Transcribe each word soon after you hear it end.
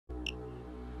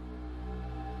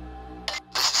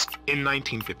In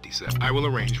 1957, I will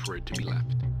arrange for it to be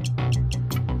left.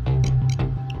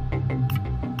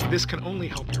 This can only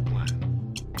help your plan.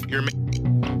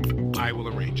 I will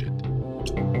arrange it.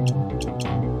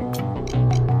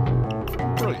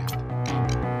 Brilliant.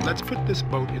 Let's put this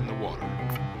boat in the water.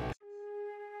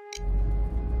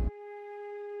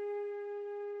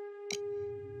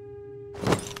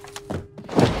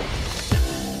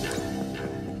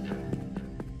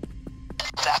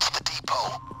 That's the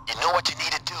depot. You know what you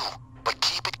need to do, but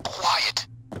keep it quiet.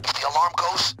 If the alarm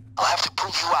goes, I'll have to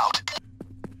pull you out.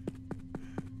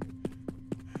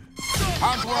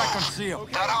 Hands where I can see him.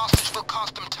 That hostage will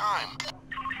cost them time.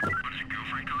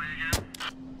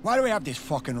 Why do we have these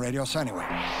fucking radios anyway?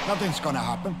 Nothing's gonna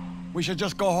happen. We should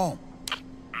just go home.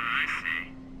 I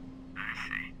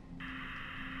see.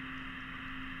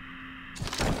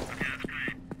 Okay, that's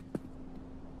great.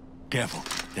 Careful,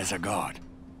 there's a guard.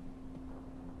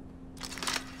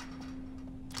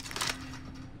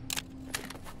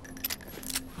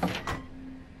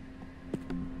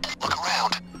 Look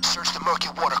around. Search the murky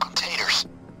water containers.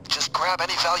 Just grab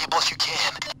any valuables you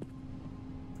can.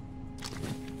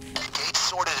 Gates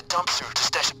sorted a dumpster to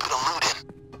stash a bit of loot in.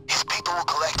 His people will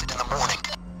collect it in the morning.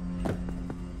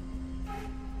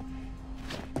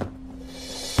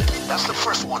 That's the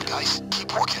first one, guys.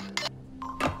 Keep working.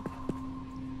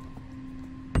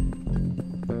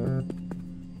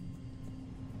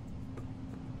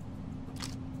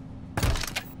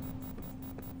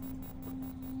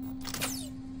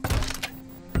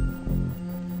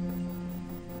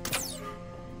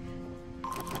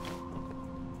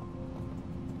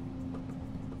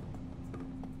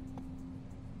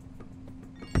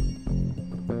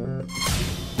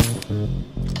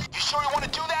 You sure you want to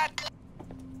do that?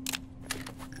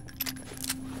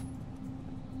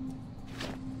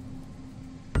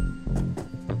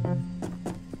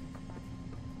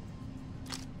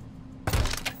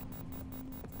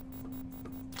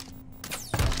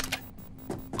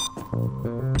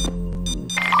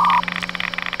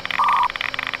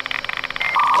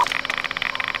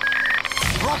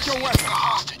 Drop your Take weapon! a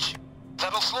hostage.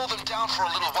 That'll slow them down for a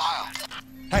little while.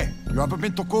 Hey, you ever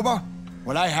been to Cuba?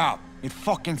 Well, I have. It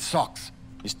fucking sucks.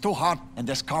 It's too hot and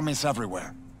there's commies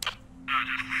everywhere. Just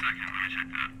a second. Let me check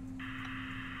that.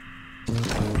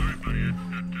 Alright, buddy.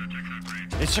 That checks out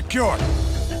great. It's secured.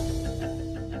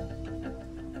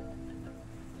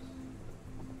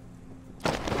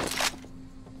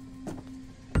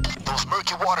 Those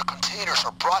murky water containers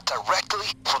are brought directly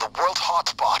from the world's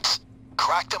hotspots.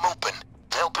 Crack them open.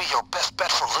 They'll be your best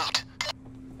bet for loot.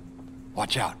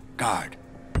 Watch out, guard.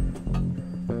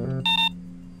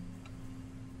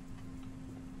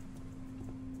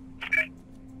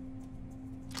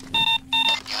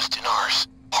 Use dinars.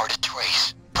 Hard to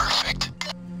trace. Perfect.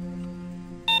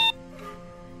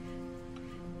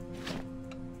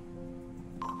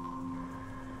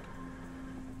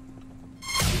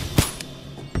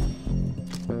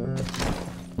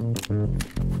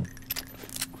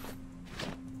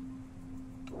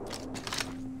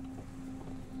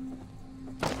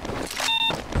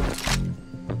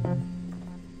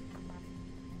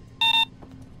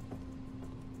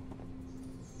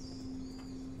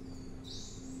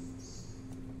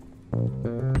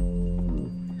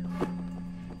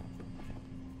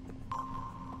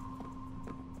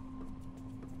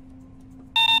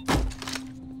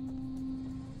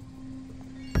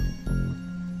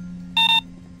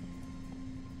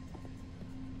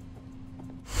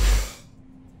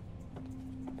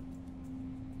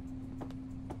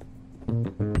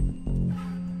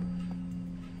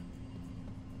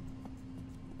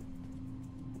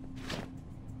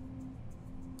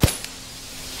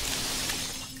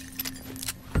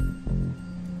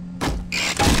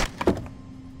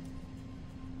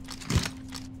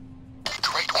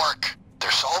 Great work.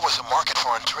 There's always a market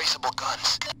for untraceable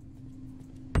guns.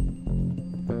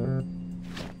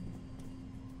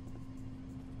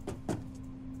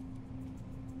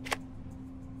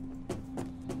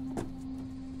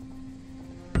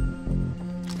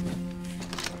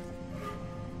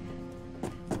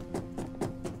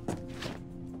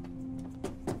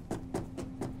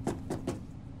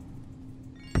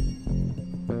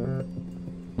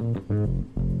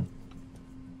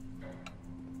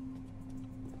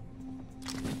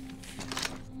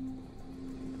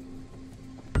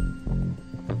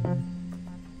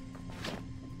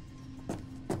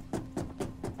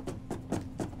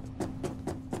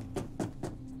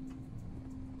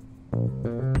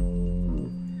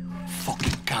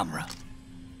 Fucking camera.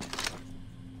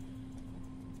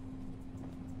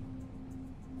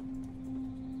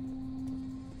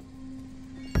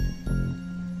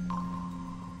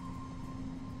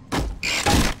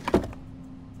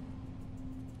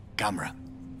 camera?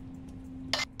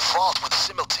 Vault with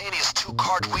simultaneous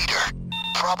two-card reader.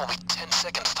 Probably 10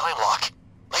 seconds time lock.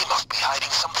 They must be hiding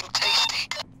something tasty.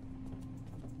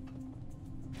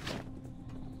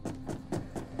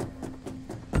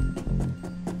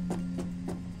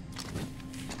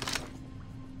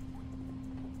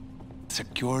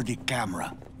 Security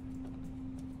camera.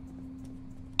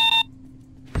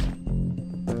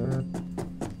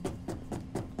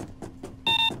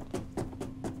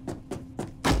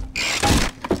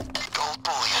 Gold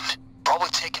bullion. Probably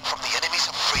taken from the enemies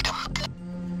of freedom.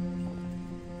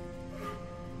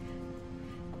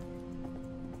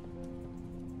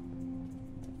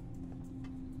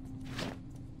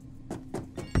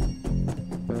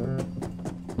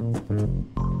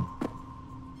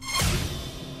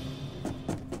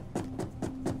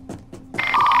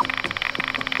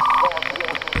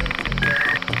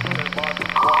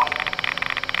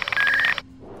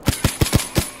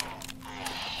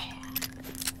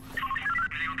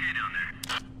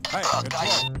 Hey,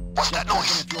 guys, what's that checking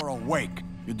noise? if you're awake.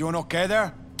 You doing okay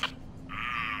there?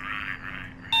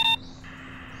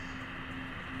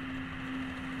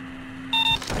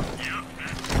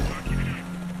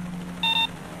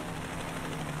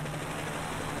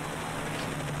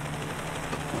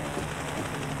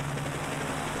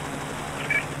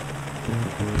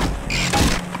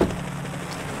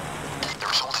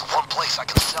 There's only one place I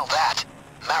can sell that.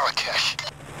 Marrakesh.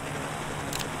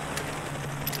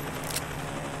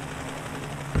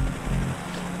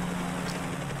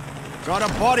 Got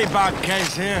a body bag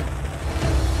case here.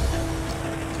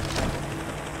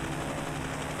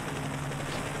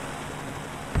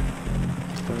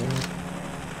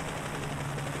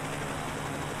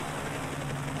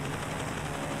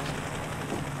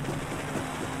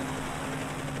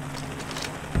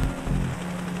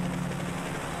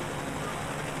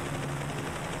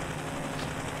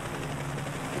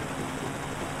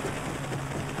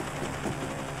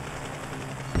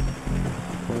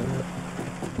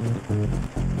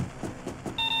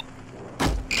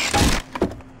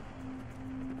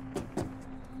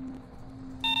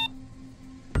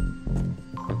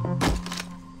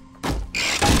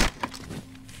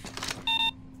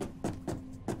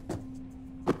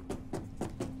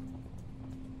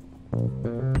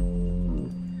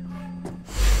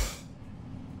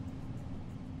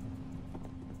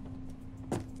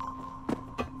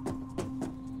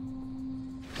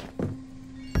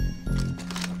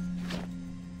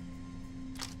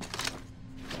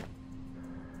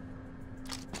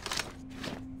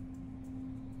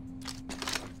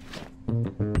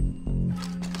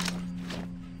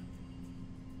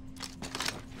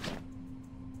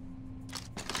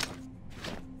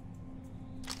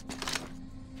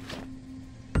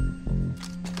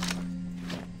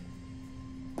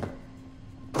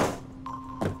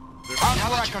 Now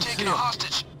that you've taken a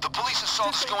hostage, the police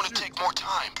assault is going to take more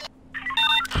time.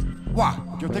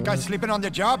 What? You think I'm sleeping on the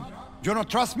job? You don't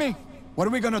trust me? What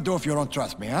are we gonna do if you don't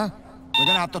trust me, huh? We're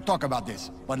gonna have to talk about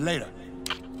this, but later.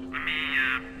 Let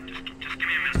me, just give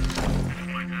me a minute. This is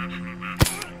my absolute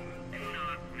best. Do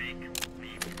not make me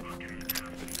fucking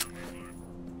ass anymore.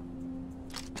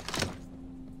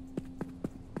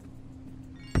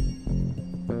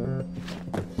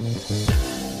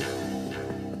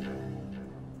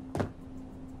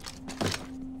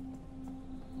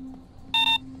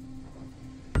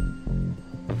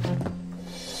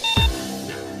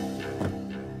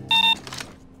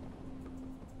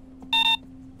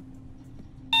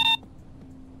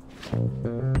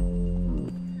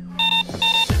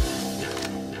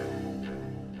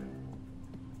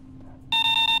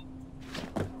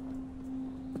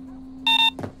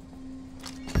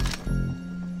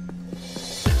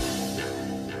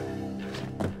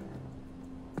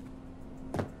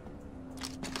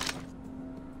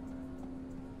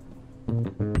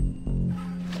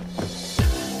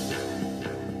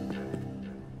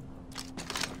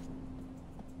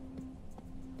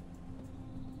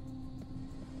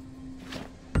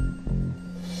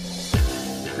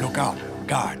 Look out,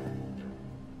 guard.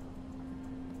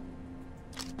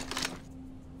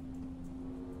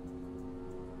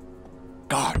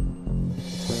 Guard.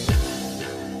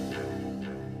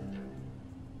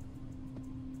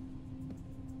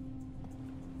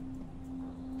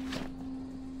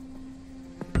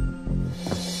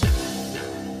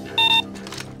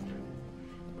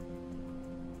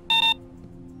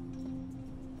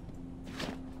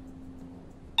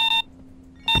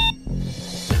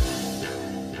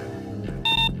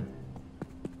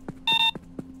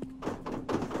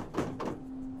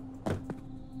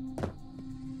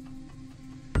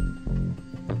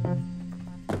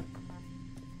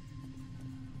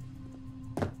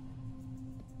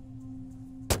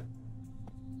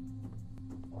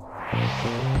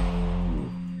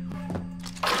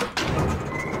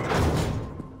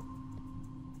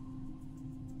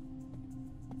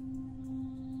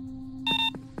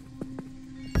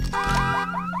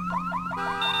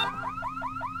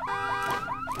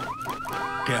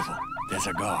 Careful, there's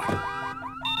a guard.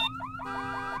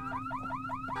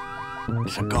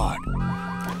 There's a guard.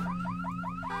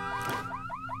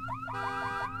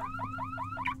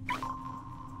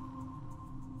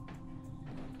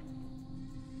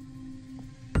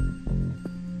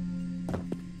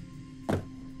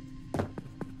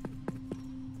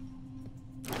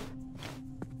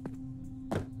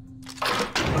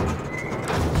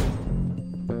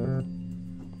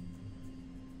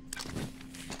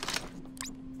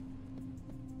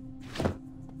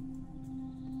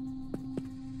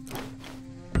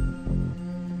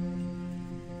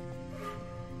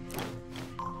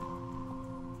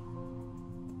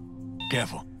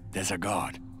 Careful, there's a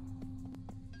guard.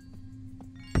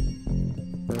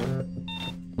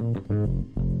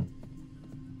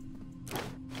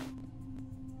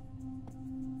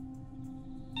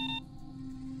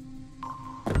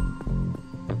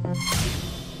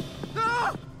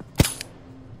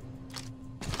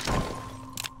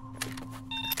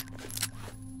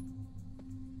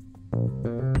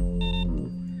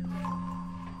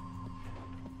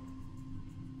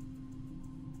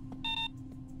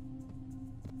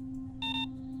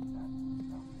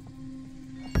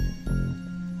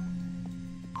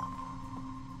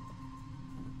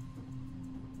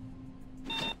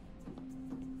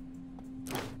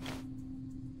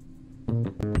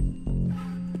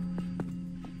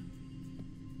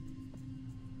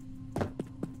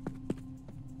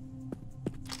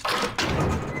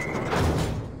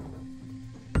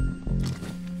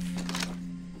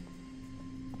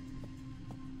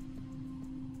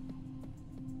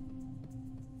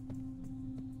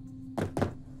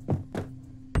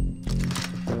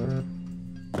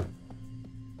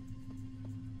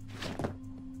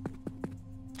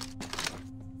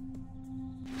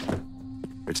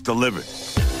 It's delivered.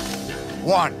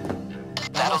 One.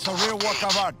 That was a real work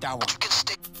of art, that one. You can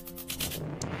stay.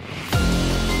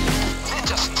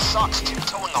 Ninjas and socks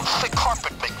tiptoeing on thick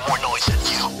carpet make more noise than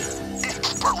you.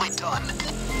 Expertly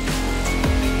done.